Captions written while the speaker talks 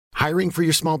Hiring for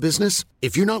your small business?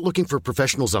 If you're not looking for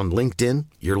professionals on LinkedIn,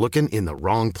 you're looking in the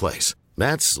wrong place.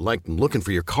 That's like looking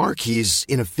for your car keys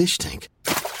in a fish tank.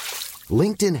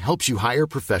 LinkedIn helps you hire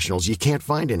professionals you can't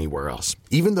find anywhere else,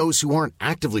 even those who aren't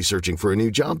actively searching for a new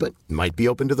job but might be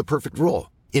open to the perfect role.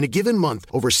 In a given month,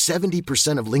 over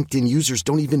 70% of LinkedIn users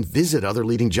don't even visit other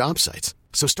leading job sites.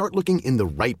 So start looking in the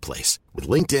right place. With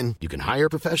LinkedIn, you can hire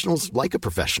professionals like a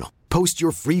professional. Post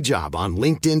your free job on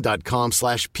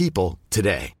linkedin.com/people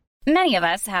today. Many of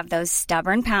us have those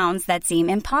stubborn pounds that seem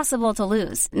impossible to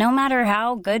lose, no matter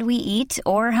how good we eat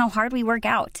or how hard we work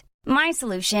out. My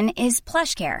solution is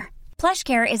PlushCare.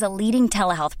 PlushCare is a leading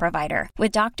telehealth provider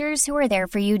with doctors who are there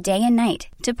for you day and night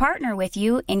to partner with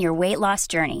you in your weight loss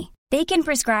journey. They can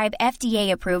prescribe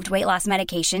FDA-approved weight loss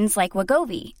medications like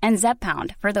Wegovy and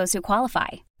Zepbound for those who qualify.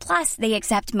 Plus, they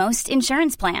accept most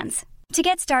insurance plans. To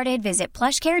get started, visit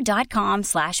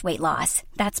plushcare.com/weightloss.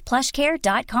 That's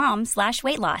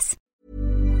plushcare.com/weightloss.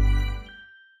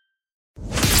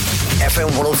 FM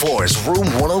 104's Room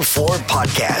 104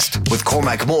 podcast with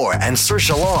Cormac Moore and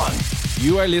Saoirse Long.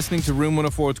 You are listening to Room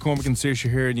 104 with Cormac and Saoirse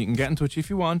here, and you can get in touch if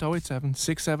you want, 087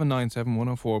 6797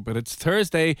 104. But it's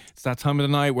Thursday, it's that time of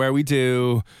the night where we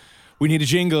need a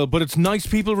jingle, but it's Nice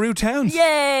People Rude Towns.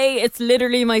 Yay! It's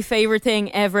literally my favourite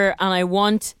thing ever, and I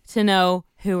want to know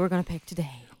who we're going to pick today.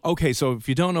 Okay, so if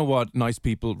you don't know what Nice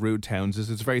People Rude Towns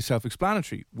is, it's very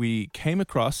self-explanatory. We came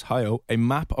across, a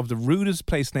map of the rudest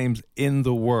place names in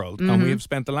the world, and we have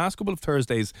spent the last couple of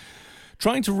Thursdays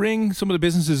trying to ring some of the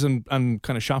businesses and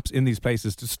kind of shops in these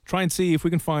places to try and see if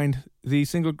we can find the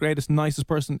single greatest, nicest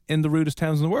person in the rudest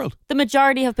towns in the world. The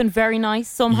majority have been very nice.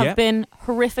 Some have been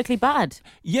horrifically bad.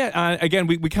 Yeah, again,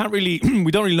 we can't really, we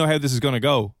don't really know how this is going to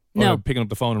go. No. Picking up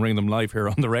the phone and ringing them live here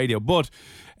on the radio. But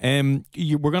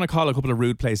we're going to call a couple of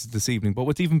rude places this evening. But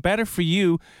what's even better for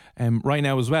you right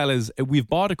now as well is we've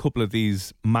bought a couple of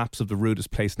these maps of the rudest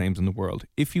place names in the world.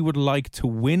 If you would like to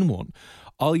win one,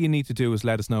 all you need to do is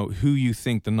let us know who you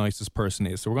think the nicest person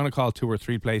is. So we're going to call 2 or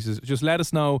 3 places. Just let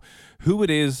us know who it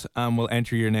is and we'll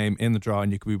enter your name in the draw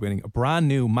and you could be winning a brand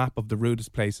new map of the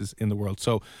rudest places in the world.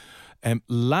 So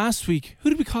last week, who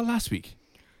did we call last week?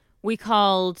 We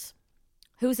called...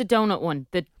 Who's the donut one?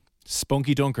 The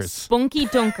Spunky Dunkers. Spunky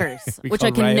Dunkers, which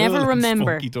I can Raoul never and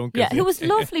remember. Spunky Dunkers. Yeah, who was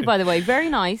lovely, by the way. Very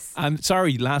nice.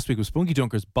 Sorry, last week was Spunky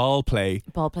Dunkers ball play.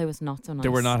 Ball play was not so nice. They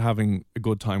were not having a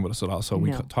good time with us at all. So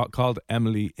we called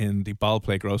Emily in the ball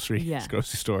play grocery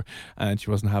store, and she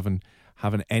wasn't having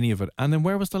any of it. And then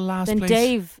where was the last place? Then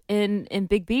Dave in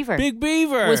Big Beaver. Big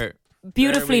Beaver was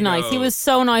beautifully nice. Go. He was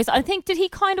so nice. I think, did he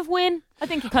kind of win? I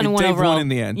think he kind of won Dave overall. Won in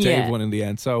the end. Yeah. Dave won in the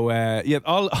end. So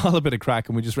all a bit of crack,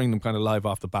 and we just ring them kind of live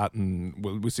off the bat, and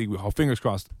we'll see. Fingers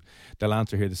crossed, they'll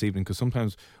answer here this evening because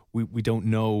sometimes we don't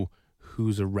know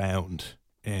who's around,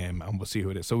 and we'll see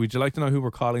who it is. So would you like to know who we're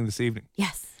calling this evening?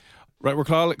 Yes. Right, we're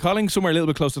calling somewhere a little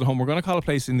bit closer to home. We're going to call a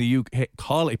place in the UK.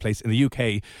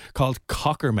 Called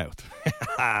Cockermouth,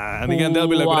 and again they'll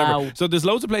be like whatever. So there's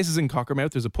loads of places in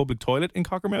Cockermouth. There's a public toilet in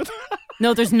Cockermouth.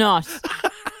 No, there's not.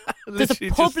 There's a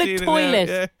public toilet.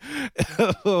 Yeah.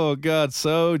 Oh God,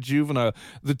 so juvenile.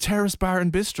 The Terrace Bar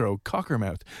and Bistro,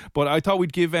 Cockermouth. But I thought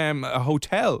we'd give a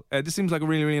hotel. This seems like a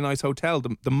really, really nice hotel.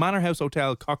 The Manor House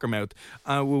Hotel, Cockermouth.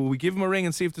 Will we give them a ring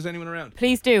and see if there's anyone around?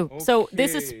 Please do. Okay. So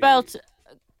this is spelt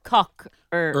cock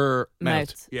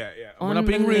mouth. Yeah. We're not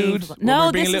being rude. No,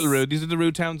 we're being a little rude. These are the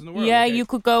rude towns in the world. Yeah, okay. You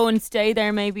could go and stay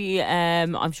there maybe.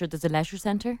 I'm sure there's a leisure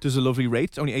centre. There's a lovely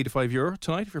rate. Only €85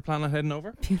 tonight if you're planning on heading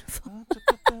over. Beautiful.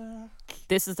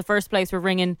 This is the first place we're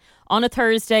ringing on a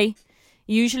Thursday.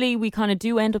 Usually we kind of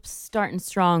do end up starting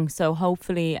strong. So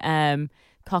hopefully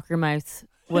Cockermouth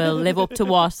will live up to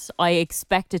what I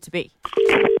expect it to be.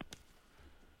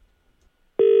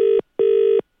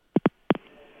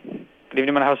 Good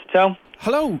evening, Manor House Hotel.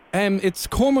 Hello, it's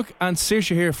Cormac and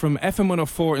Saoirse here from FM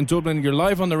 104 in Dublin. You're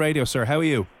live on the radio, sir. How are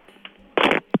you?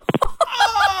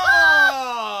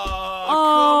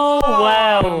 Oh,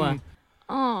 wow.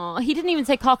 Oh, he didn't even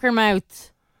say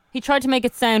Cockermouth. He tried to make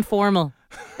it sound formal.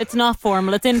 It's not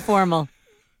formal, it's informal.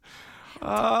 What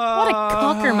a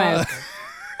Cockermouth.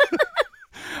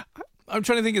 I'm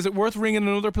trying to think, is it worth ringing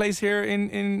another place here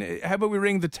in how about we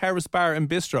ring the Terrace Bar and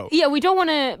Bistro? Yeah, we don't want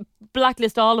to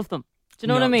blacklist all of them. Do you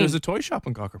know what I mean? There's a toy shop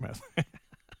in Cockermouth.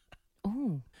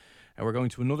 Oh. And we're going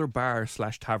to another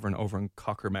bar/tavern over in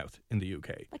Cockermouth in the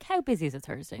UK. Like, how busy is it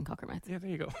Thursday in Cockermouth? Yeah,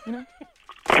 there you go. You know?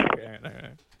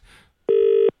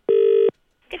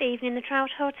 Good evening, the Trout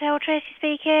Hotel. Tracy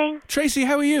speaking. Tracy,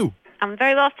 how are you? I'm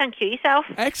very well, thank you. Yourself?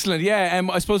 Excellent, yeah.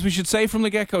 I suppose we should say from the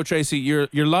get-go, Tracy, you're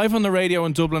live on the radio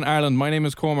in Dublin, Ireland. My name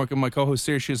is Cormac and my co-host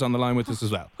Saoirse is on the line with us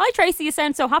as well. Hi, Tracy. You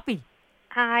sound so happy.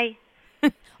 Hi.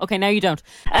 Okay, now you don't.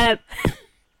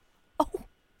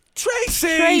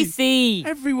 Tracy! Tracy!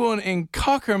 Everyone in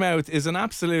Cockermouth is an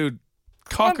absolute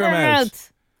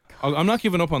Cockermouth. I'm not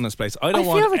giving up on this place. I don't I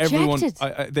feel want everyone.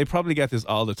 rejected. They probably get this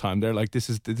all the time. They're like, this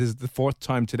is the fourth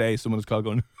time today someone has called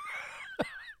going.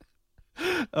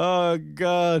 Oh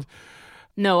God.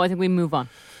 No, I think we move on.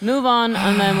 Move on,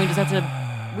 and then we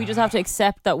just have to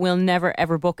accept that we'll never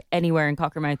ever book anywhere in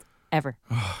Cockermouth ever.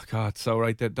 Oh God. So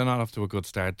right, they're not off to a good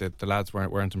start. The lads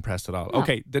weren't impressed at all.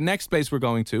 Okay, the next place we're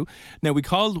going to. Now we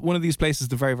called one of these places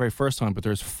the very, very first time, but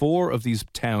there's 4 of these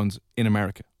towns in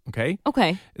America. Okay.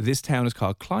 Okay. This town is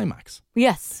called Climax.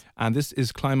 Yes. And this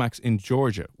is Climax in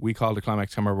Georgia. We called it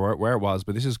Climax, I can't remember where it was,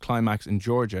 but this is Climax in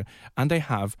Georgia. And they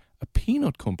have a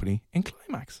peanut company in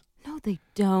Climax. No, they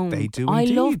don't. They do I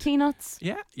indeed. love peanuts.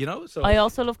 Yeah, so I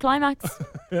also love Climax.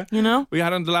 You know? we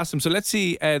had on the last time. So let's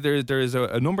see, there is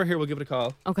a number here. We'll give it a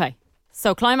call. Okay.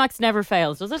 So Climax never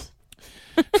fails, does it?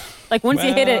 Like once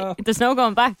you hit it, there's no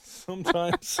going back.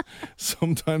 Sometimes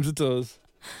it does.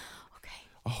 Okay.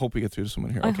 I hope we get through to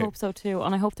someone here. I Okay. hope so too.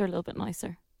 And I hope they're a little bit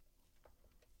nicer.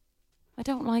 I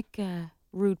don't like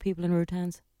rude people in rude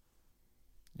towns.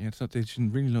 Yeah, it's not. They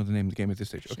shouldn't really know the name of the game at this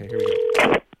stage. Okay, here we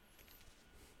go.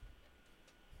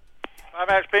 I'm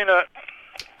Max Peanut.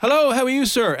 Hello, how are you,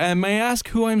 sir? May I ask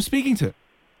who I'm speaking to?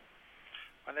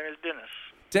 My name is Dennis.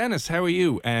 Dennis, how are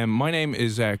you? My name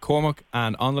is Cormac,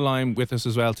 and on the line with us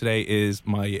as well today is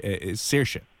my is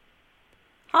Saoirse.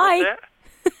 Hi. What's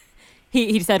that?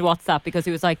 He said, "What's that?" Because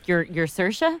he was like, "You're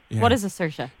Saoirse? Yeah. What is a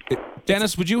Saoirse?"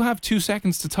 Dennis, would you have 2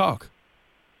 seconds to talk?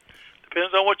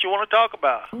 Depends on what you want to talk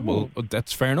about. Well,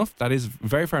 that's fair enough. That is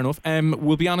very fair enough.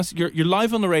 We'll be honest. You're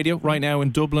live on the radio right now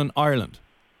in Dublin, Ireland.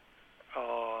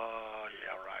 Oh,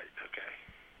 yeah, right. Okay.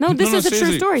 No, this is a true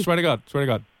seriously, story. Swear to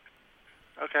God.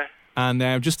 Okay.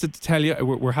 And just to tell you,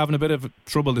 we're having a bit of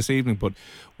trouble this evening, but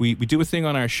we do a thing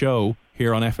on our show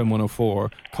here on FM 104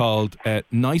 called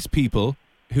Nice People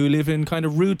Who Live in Kind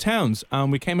of Rude Towns. And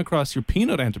we came across your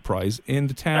peanut enterprise in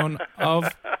the town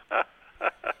of...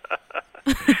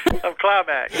 Of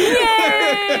Climax.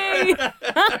 Yay!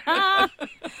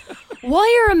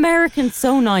 Why are Americans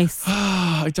so nice?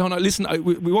 I don't know. Listen,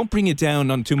 we won't bring you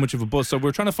down on too much of a bus. So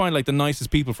we're trying to find like the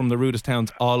nicest people from the rudest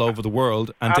towns all over the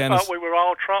world. And I Dennis, thought we were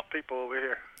all Trump people over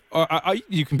here.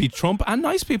 you can be Trump and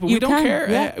nice people. You we don't can, care.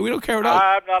 yeah. We don't care at all.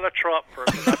 I'm not a Trump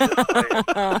person. I'm just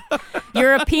saying.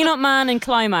 You're a peanut man in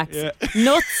Climax. Yeah.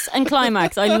 Nuts and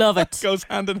Climax. I love it. Goes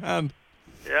hand in hand.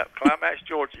 Yep, Climax,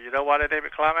 Georgia. You know why they name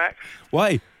it Climax?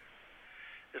 Why?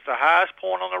 It's the highest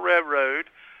point on the railroad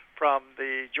from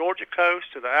the Georgia coast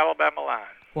to the Alabama line.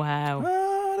 Wow.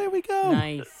 Oh, there we go.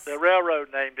 Nice. The railroad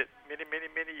named it many, many,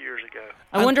 many years ago.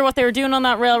 I wonder what they were doing on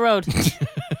that railroad.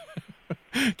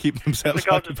 Keeping themselves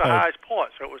Because it's the occupied. highest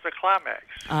point, so it was the Climax.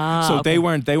 So okay.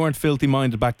 they weren't filthy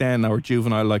minded back then, or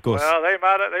juvenile like us. Well, they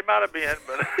might have been,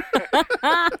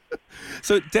 but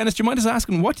So Dennis, do you mind us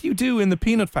asking, what do you do in the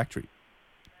peanut factory?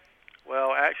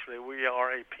 well, actually, we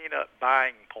are a peanut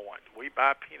buying point. We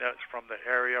buy peanuts from the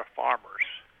area farmers.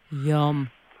 Yum.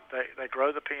 They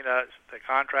grow the peanuts. They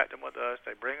contract them with us.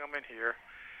 They bring them in here.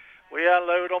 We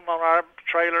unload them on our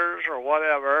trailers or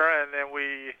whatever, and then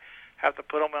we have to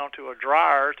put them onto a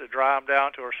dryer to dry them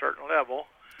down to a certain level.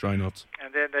 Dry nuts.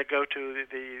 And then they go to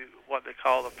the what they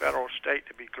call the federal state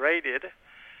to be graded.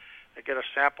 They get a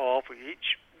sample off of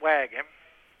each wagon.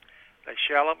 They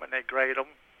shell them and they grade them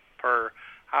per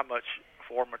how much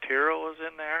foreign material is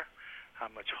in there, how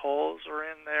much hulls are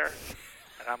in there,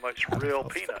 and how much real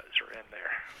peanuts are in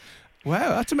there.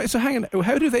 Wow, that's amazing. So hang on,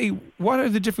 what are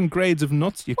the different grades of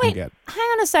nuts you can Wait, get? hang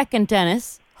on a second,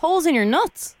 Dennis. Holes in your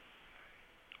nuts.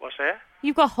 What's that?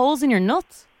 You've got holes in your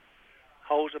nuts?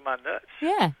 Holes in my nuts?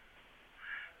 Yeah.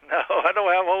 No, I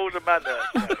don't have holes in my nuts.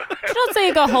 No. You don't say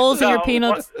you got holes in your No,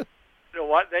 peanuts.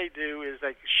 What they do is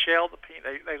they shell the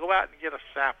peanut. They go out and get a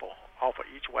sample off of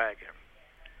each wagon.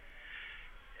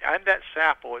 And that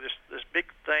sample, this big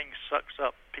thing sucks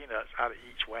up peanuts out of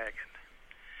each wagon.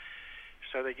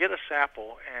 So they get a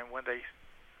sample, and when they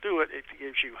do it, it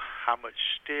gives you how much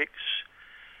sticks,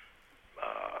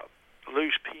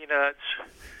 loose peanuts,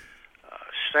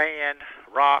 sand,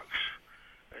 rocks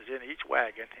is in each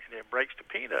wagon, and it breaks the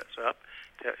peanuts up,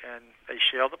 and they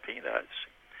shell the peanuts.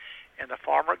 And the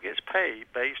farmer gets paid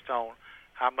based on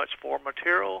how much foreign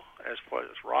material, as far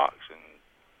as rocks and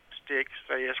sticks,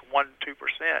 say it's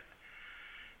 1-2%.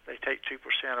 They take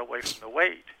 2% away from the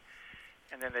weight,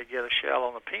 and then they get a shell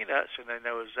on the peanuts, and they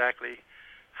know exactly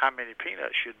how many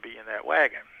peanuts should be in that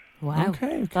wagon. Wow.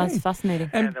 Okay. That's fascinating.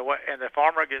 And the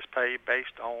farmer gets paid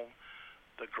based on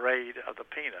the grade of the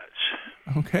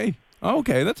peanuts.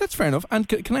 Okay, that's fair enough. And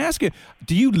can I ask you,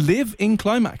 do you live in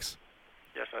Climax?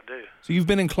 I do. So you've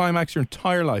been in Climax your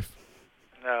entire life?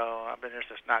 No, I've been here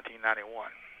since 1991.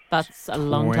 That's a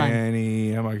long time.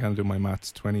 How am I going to do my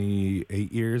maths?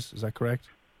 28 years, is that correct?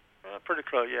 Pretty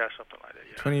close, yeah, something like that,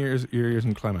 yeah. 20 years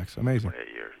in Climax, amazing.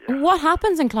 28 years, yeah. What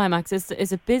happens in Climax? Is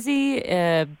it busy?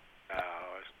 No,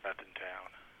 it's nothing town.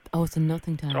 Oh, it's a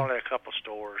nothing It's town. only a couple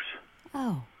stores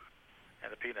Oh.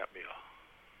 and a peanut mill.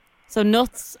 So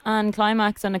nuts and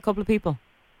Climax and a couple of people?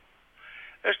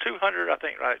 There's 200, I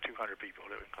think, right? 200 people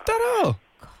live in Climax. That all?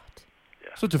 God.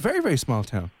 Yeah. So it's a very, very small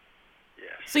town. Yes.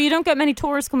 So you don't get many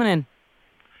tourists coming in?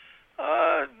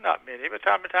 Not many, but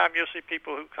time to time you'll see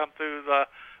people who come through the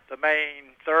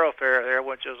main thoroughfare there,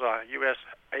 which is US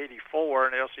 84,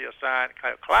 and they'll see a sign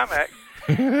Climax,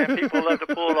 and people love to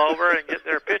pull over and get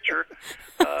their picture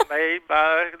made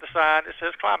by the sign that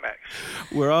says Climax.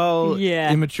 We're all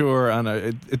Yeah. immature,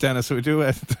 and Dennis, so we do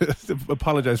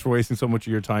apologise for wasting so much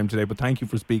of your time today, but thank you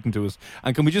for speaking to us.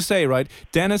 And can we just say, right,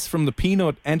 Dennis from the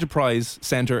Peanut Enterprise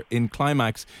Centre in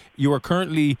Climax, you are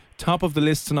currently top of the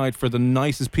list tonight for the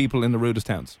nicest people in the rudest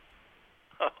towns.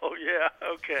 Oh, yeah,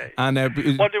 okay. And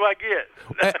What do I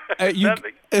get? you,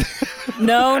 Nothing.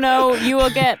 No, you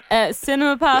will get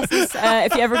cinema passes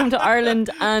if you ever come to Ireland,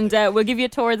 and we'll give you a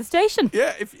tour of the station.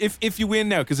 yeah, if you win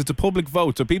now, because it's a public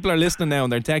vote, so people are listening now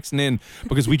and they're texting in,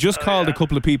 because we just called a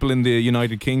couple of people in the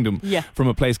United Kingdom from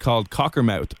a place called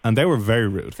Cockermouth, and they were very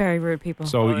rude. Very rude people.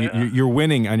 So you're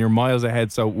winning and you're miles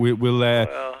ahead. So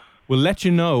we'll let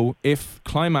you know if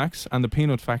Climax and the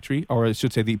Peanut Factory, or I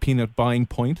should say the Peanut Buying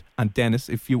Point, and Dennis,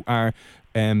 if you are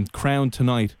crowned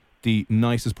tonight the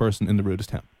nicest person in the rudest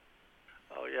town.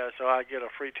 Oh, yeah, so I get a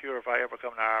free tour if I ever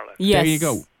come to Ireland. Yes, there you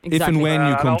go. Exactly. If and when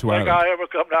you come to I don't think Ireland. I ever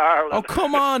come to Ireland. Oh,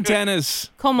 come on, Dennis.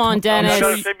 Come on, You're Dennis.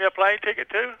 going to send me a plane ticket,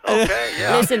 too? Okay,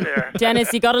 yeah, Listen, I'll be there.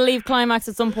 Dennis, you got to leave Climax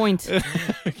at some point.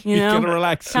 You know, gotta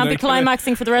relax. Can't be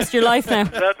climaxing for the rest of your life now.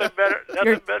 Nothing better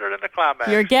than the Climax.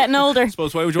 You're getting older. I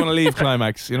suppose, why would you want to leave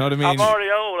Climax? You know what I mean? I'm already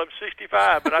old. I'm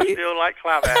 65, but I still like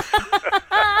Climax.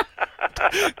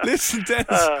 Listen,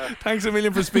 Dennis, thanks a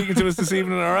million for speaking to us this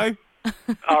evening, all right?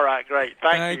 All right, great.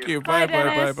 Thank you. Bye, Bye,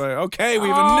 Dennis. bye. Okay, we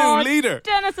have a new leader.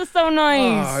 Dennis is so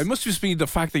nice. Oh, it must just be the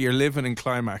fact that you're living in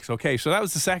Climax. Okay, so that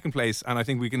was the second place, and I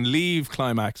think we can leave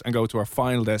Climax and go to our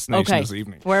final destination this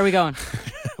evening. Where are we going?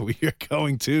 We are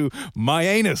going to My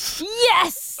Anus.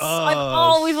 Yes! I've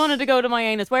always wanted to go to my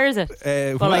anus. Where is it?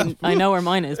 I know where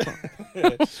mine is.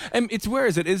 But. It's where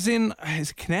is it? Is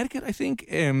it Connecticut? I think.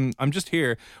 I'm just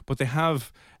here, but they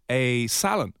have a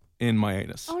salon in My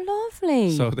Anus. Oh,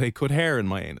 lovely. So they cut hair in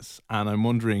My Anus, and I'm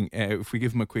wondering if we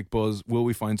give him a quick buzz, will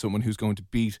we find someone who's going to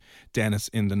beat Dennis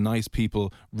in the Nice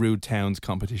People Rude Towns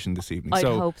competition this evening? I'd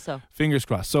hope so. Fingers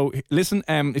crossed. So listen,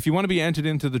 if you want to be entered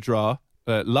into the draw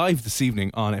live this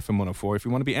evening on FM 104, if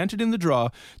you want to be entered in the draw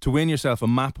to win yourself a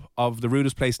map of the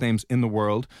rudest place names in the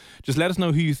world, just let us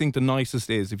know who you think the nicest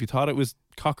is. If you thought it was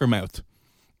Cockermouth,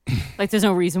 like, there's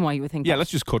no reason why you would think yeah, that. let's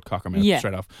just cut Cockermouth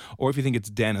straight off. Or if you think it's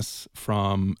Dennis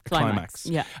from Climax.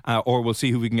 Yeah. Or we'll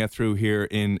see who we can get through here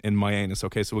in My Anus.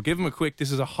 Okay, so we'll give him a quick.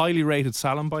 This is a highly rated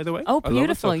salon, by the way. Oh, I love it.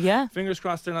 beautiful, So yeah. Fingers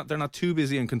crossed they're not too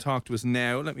busy and can talk to us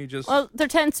now. Let me just Well, there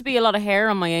tends to be a lot of hair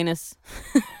on my anus.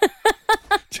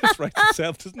 just write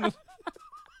itself, doesn't it?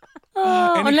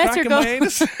 Oh, unless you're crack in my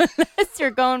anus? unless you're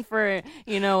going for,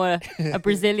 a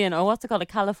Brazilian, or what's it called, a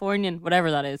Californian, whatever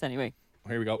that is anyway.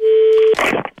 Here we go.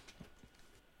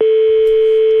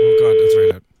 Oh God, that's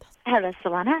very loud. Hello,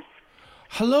 Solana.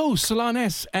 Hello, Salon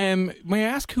S. May I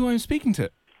ask who I'm speaking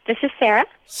to? This is Sarah.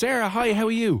 Sarah, hi, how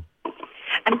are you?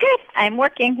 I'm good. I'm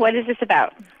working. What is this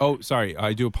about? Oh, sorry,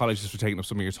 I do apologise for taking up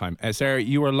some of your time. Sarah,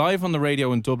 you are live on the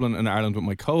radio in Dublin and Ireland with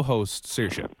my co-host,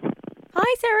 Saoirse.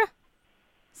 Hi, Sarah.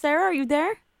 Sarah, are you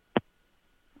there?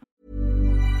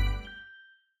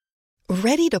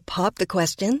 Ready to pop the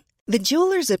question? The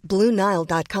jewelers at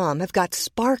BlueNile.com have got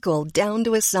sparkle down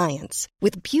to a science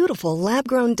with beautiful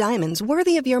lab-grown diamonds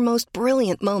worthy of your most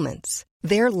brilliant moments.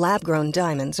 Their lab-grown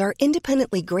diamonds are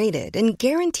independently graded and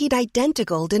guaranteed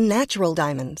identical to natural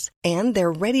diamonds, and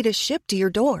they're ready to ship to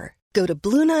your door. Go to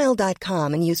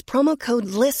BlueNile.com and use promo code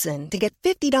LISTEN to get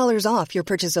 $50 off your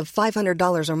purchase of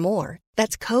 $500 or more.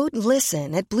 That's code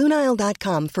LISTEN at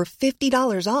BlueNile.com for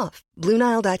 $50 off.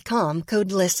 BlueNile.com,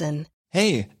 code LISTEN.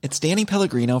 Hey, it's Danny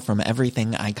Pellegrino from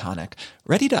Everything Iconic.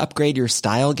 Ready to upgrade your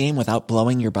style game without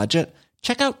blowing your budget?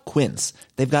 Check out Quince.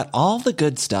 They've got all the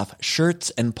good stuff, shirts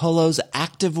and polos,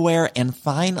 activewear, and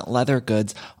fine leather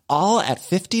goods, all at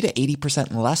 50 to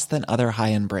 80% less than other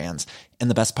high-end brands. And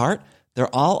the best part?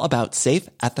 They're all about safe,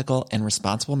 ethical, and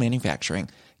responsible manufacturing.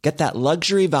 Get that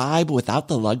luxury vibe without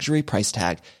the luxury price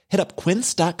tag. Hit up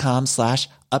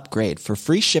quince.com/upgrade for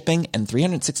free shipping and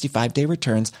 365-day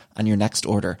returns on your next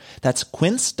order. That's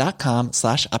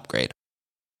quince.com/upgrade.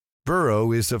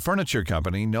 Burrow is a furniture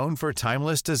company known for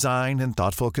timeless design and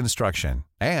thoughtful construction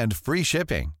and free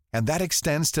shipping, and that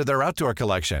extends to their outdoor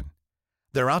collection.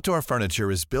 Their outdoor furniture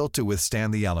is built to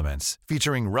withstand the elements,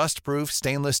 featuring rust-proof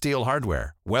stainless steel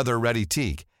hardware, weather-ready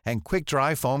teak, and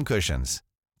quick-dry foam cushions.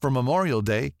 For Memorial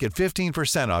Day, get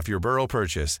 15% off your Burrow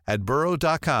purchase at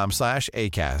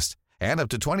burrow.com/ACAST and up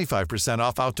to 25%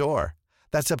 off outdoor.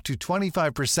 That's up to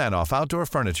 25% off outdoor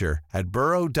furniture at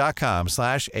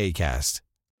burrow.com/ACAST.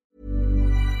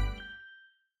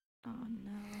 Oh,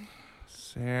 no.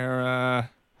 Sarah.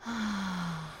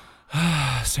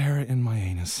 Sarah in my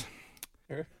anus.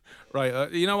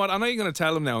 Right, you know what? I'm not even going to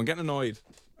tell him now. I'm getting annoyed.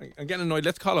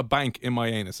 Let's call a bank in my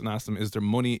anus and ask them, is there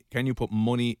money? Can you put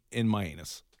money in my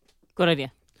anus? Good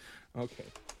idea. Okay.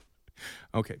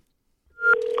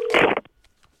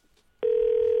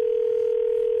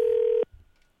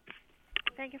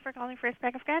 Thank you for calling First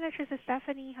Bank of Greenwich. This is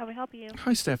Stephanie. How may I help you?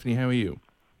 Hi, Stephanie. How are you?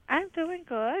 I'm doing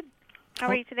good. How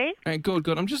are you today? Good.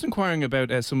 I'm just inquiring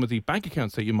about some of the bank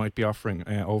accounts that you might be offering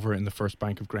over in the First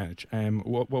Bank of Greenwich.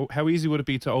 How easy would it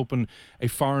be to open a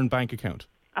foreign bank account?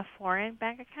 A foreign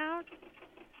bank account?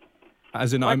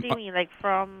 As in, what do you mean, like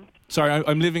from... Sorry,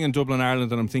 I'm living in Dublin,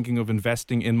 Ireland, and I'm thinking of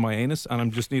investing in my anus, and I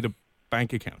just need a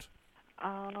bank account.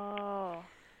 Oh,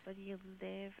 but you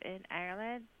live in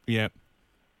Ireland? Yeah.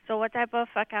 So what type of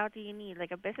account do you need?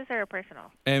 Like a business or a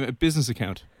personal? A business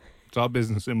account. It's all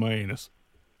business in my anus.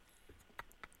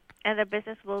 And the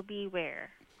business will be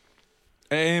where?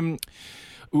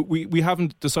 We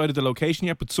haven't decided the location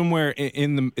yet, but somewhere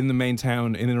in the main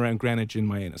town, in and around Greenwich, in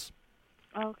my anus.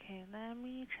 Okay, let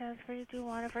me transfer you to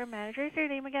one of our managers. Your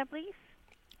name again, please?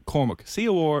 Cormac.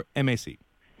 C-O-R-M-A-C.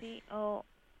 C-O-R-M-A-C.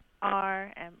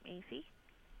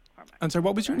 Cormac. And sorry,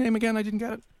 what was your name again? I didn't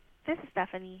get it. This is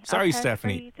Stephanie. Sorry, I'll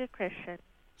Stephanie. You to Christian.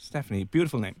 Stephanie,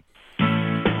 beautiful name.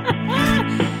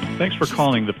 Thanks for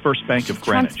calling the First Bank of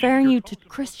Greenwich. Transferring you to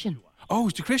Christian. Oh,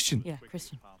 to Christian? Yeah,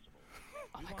 Christian.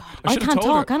 Oh my God. I can't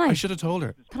talk, can I? I should have told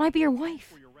her. Can I be your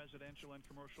wife?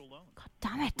 God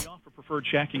damn it. We offer preferred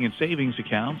checking and savings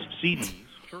accounts, CDs,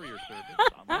 courier service,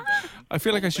 online banking. I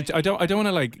feel like I should. I don't want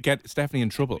to get Stephanie in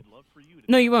trouble.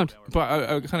 No, you won't. But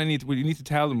I kind of need. You need to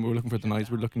tell them we're looking for the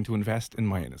night. We're looking to invest in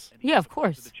my anus. Yeah, of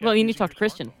course. Well, you need to talk to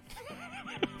Christian.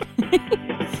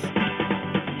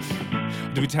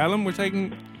 Do we tell them we're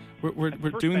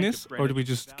doing this, or do we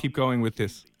just keep going with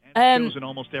this? Good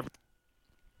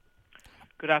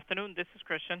afternoon. This is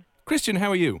Christian. Christian,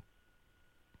 how are you?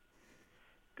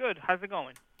 Good. How's it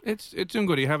going? It's doing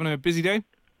good. Are you having a busy day?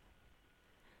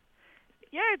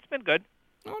 Yeah, it's been good.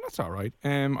 Oh, that's all right.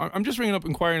 I'm just ringing up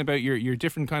inquiring about your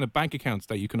different kind of bank accounts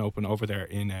that you can open over there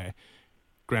in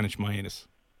Greenwich, my anus.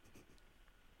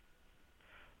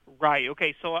 Right.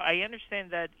 Okay. So I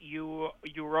understand that you're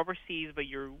overseas, but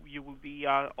you will be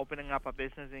opening up a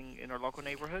business in our local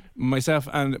neighborhood. Myself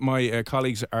and my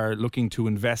colleagues are looking to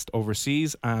invest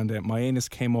overseas, and my anus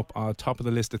came up on top of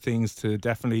the list of things to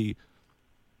definitely,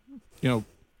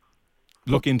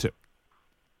 look into.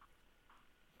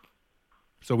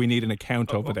 So we need an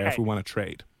account over there if we want to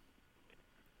trade.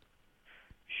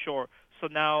 Sure. So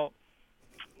now,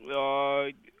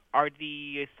 are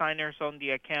the signers on the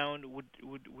account, would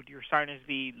your signers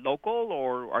be local,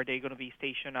 or are they going to be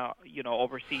stationed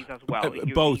overseas as well?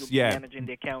 Both, you'll yeah. Be managing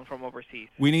the account from overseas.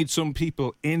 We need some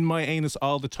people in my anus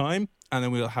all the time, and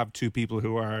then we'll have two people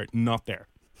who are not there.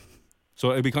 So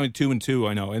it'll be kind of 2 and 2,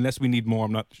 I know, unless we need more.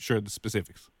 I'm not sure the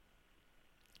specifics.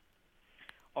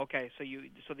 Okay, so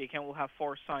the account will have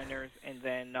 4 signers, and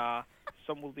then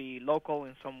some will be local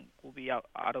and some will be out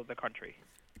of the country.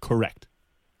 Correct.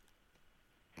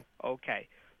 Okay,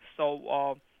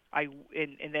 so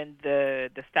and then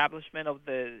the establishment of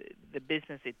the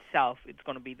business itself, it's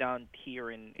going to be done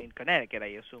here in Connecticut, I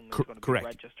assume. It's going to correct. be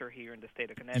registered here in the state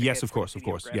of Connecticut. Yes, of course.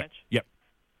 Yeah. Yep.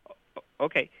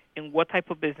 Okay, and what type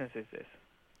of business is this?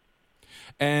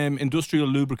 Industrial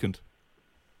lubricant.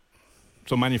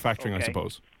 So manufacturing, okay. I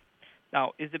suppose.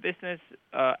 Now, is the business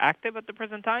active at the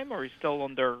present time, or is it still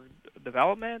under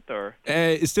development, or?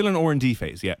 It's still in R&D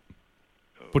phase, yeah.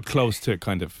 Okay. But close to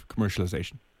kind of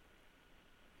commercialization.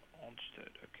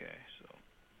 Understood. Okay, so.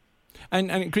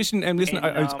 And Christian, listen,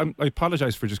 I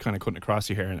apologise for just kind of cutting across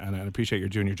you here, and I appreciate you're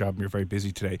doing your job and you're very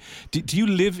busy today. Do you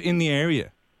live in the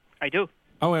area? I do.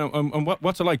 Oh, and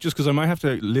what's it like? Just because I might have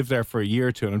to live there for a year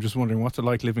or two, and I'm just wondering what's it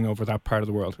like living over that part of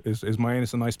the world. Is my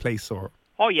anus a nice place, or?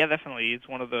 Oh yeah, definitely. It's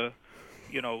one of the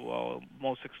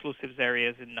most exclusive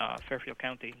areas in Fairfield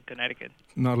County, in Connecticut.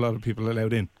 Not a lot of people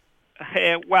allowed in.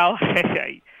 Well,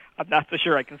 I'm not so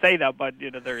sure I can say that, but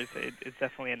it's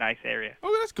definitely a nice area.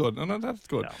 Oh, that's good. No, that's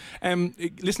good.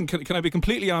 Listen, can I be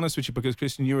completely honest with you? Because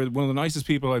Christian, you're one of the nicest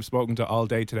people I've spoken to all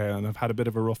day today, and I've had a bit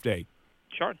of a rough day.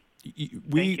 Sure.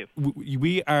 Thank you.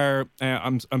 We are.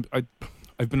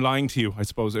 I've been lying to you, I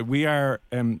suppose. We are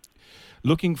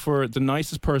looking for the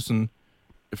nicest person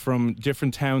from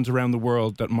different towns around the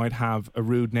world that might have a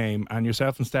rude name, and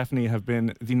yourself and Stephanie have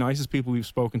been the nicest people we've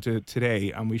spoken to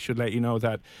today, and we should let you know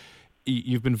that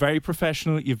you've been very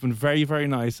professional, you've been very, very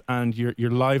nice, and you're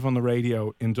live on the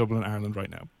radio in Dublin, Ireland right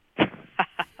now.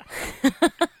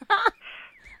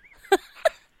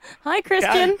 Hi,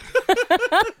 Christian.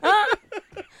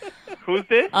 Who's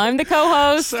this? I'm the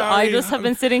co-host. Sorry. I just have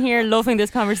been sitting here loving this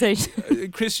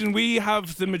conversation. Christian, we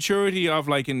have the maturity of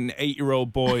like an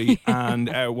 8-year-old boy, and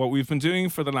what we've been doing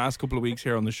for the last couple of weeks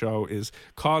here on the show is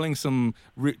calling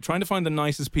trying to find the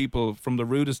nicest people from the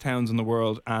rudest towns in the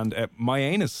world, and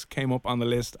Myanis came up on the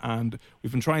list, and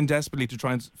we've been trying desperately to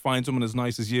try and find someone as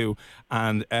nice as you,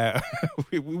 and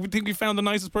we think we found the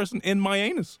nicest person in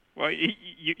Myanis. Well,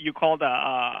 you called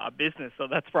a business, so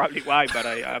that's probably why. But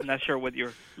I'm not sure what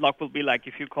your luck will be like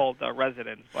if you called a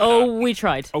resident. But, we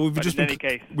tried.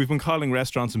 We've been calling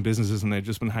restaurants and businesses, and they've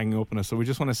just been hanging up on us. So we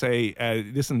just want to say,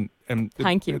 listen,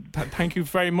 thank you, thank you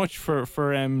very much for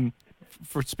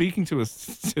speaking to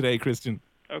us today, Christian.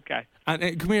 Okay.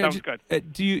 And come here. Sounds good.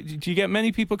 Do you get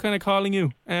many people kind of calling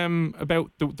you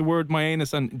about the word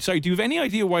Myanis? And sorry, do you have any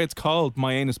idea why it's called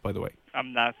Myanis, by the way?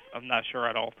 I'm not sure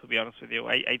at all, to be honest with you.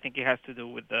 I think it has to do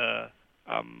with the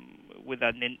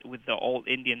old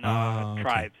Indian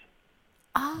tribes.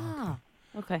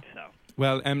 Okay. So.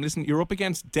 Well, listen, you're up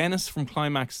against Dennis from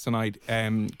Climax tonight,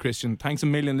 Christian. Thanks a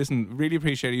million. Listen, really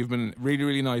appreciate it. You've been really,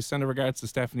 really nice. Send our regards to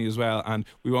Stephanie as well, and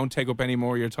we won't take up any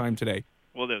more of your time today.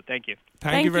 Will do. Thank you.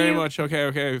 Thank you very much.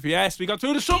 Okay. Yes, we got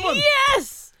through to someone.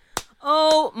 Yes!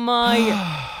 Oh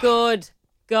my good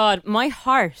God. My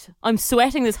heart. I'm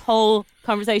sweating this whole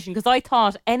conversation because I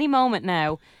thought any moment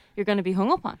now you're going to be hung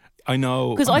up on. I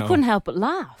know. Because I couldn't help but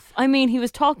laugh. I mean, he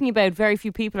was talking about very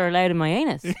few people are allowed in my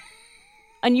anus.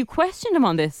 And you questioned him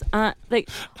on this. I'm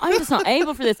just not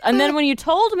able for this. And then when you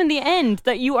told him in the end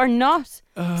that you are not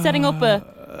setting up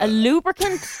a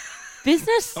lubricant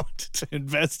business. To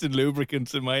invest in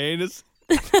lubricants in my anus.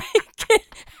 How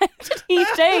did he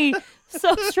say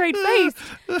so straight faced?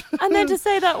 And then to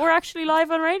say that we're actually live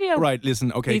on radio. Right,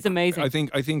 listen, okay. He's amazing. I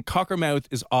think Cockermouth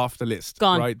is off the list.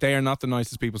 Gone. Right, they are not the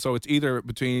nicest people. So it's either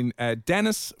between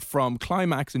Dennis from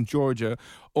Climax in Georgia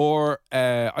or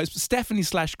Stephanie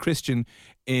 / Christian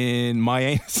in my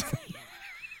anus.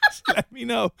 Let me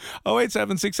know.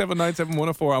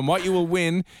 087-679-7104. And what you will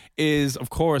win is,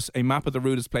 of course, a map of the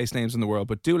rudest place names in the world.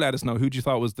 But do let us know who you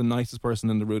thought was the nicest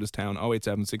person in the rudest town.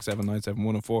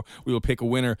 087-679-7104. We will pick a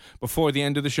winner before the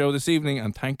end of the show this evening.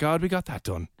 And thank God we got that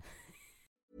done.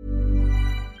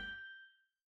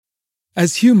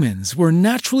 As humans, we're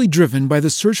naturally driven by the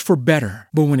search for better.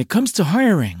 But when it comes to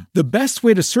hiring, the best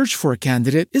way to search for a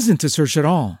candidate isn't to search at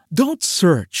all. Don't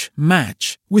search,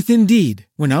 match with Indeed.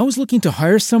 When I was looking to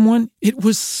hire someone, it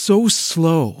was so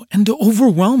slow and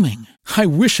overwhelming. I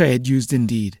wish I had used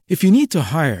Indeed. If you need to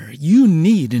hire, you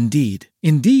need Indeed.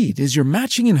 Indeed is your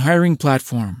matching and hiring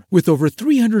platform with over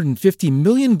 350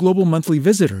 million global monthly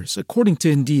visitors, according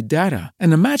to Indeed data,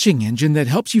 and a matching engine that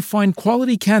helps you find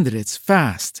quality candidates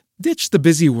fast. Ditch the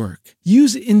busy work.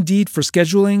 Use Indeed for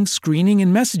scheduling, screening,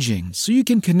 and messaging so you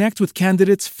can connect with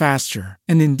candidates faster.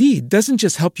 And Indeed doesn't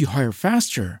just help you hire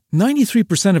faster.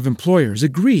 93% of employers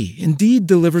agree Indeed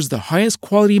delivers the highest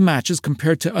quality matches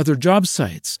compared to other job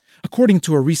sites, according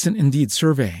to a recent Indeed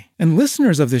survey. And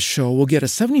listeners of this show will get a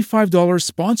 $75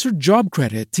 sponsored job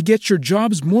credit to get your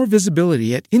jobs more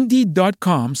visibility at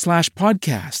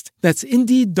Indeed.com/podcast. That's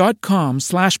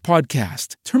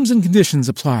Indeed.com/podcast. Terms and conditions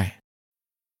apply.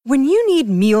 When you need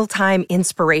mealtime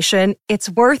inspiration, it's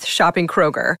worth shopping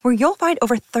Kroger, where you'll find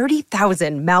over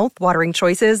 30,000 mouth-watering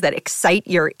choices that excite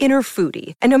your inner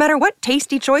foodie. And no matter what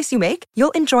tasty choice you make,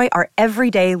 you'll enjoy our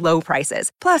everyday low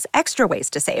prices, plus extra ways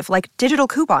to save, like digital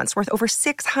coupons worth over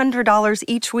 $600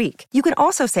 each week. You can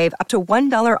also save up to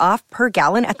 $1 off per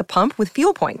gallon at the pump with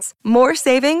fuel points. More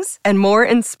savings and more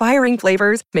inspiring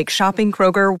flavors make shopping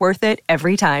Kroger worth it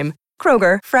every time.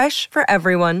 Kroger, fresh for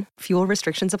everyone. Fuel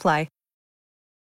restrictions apply.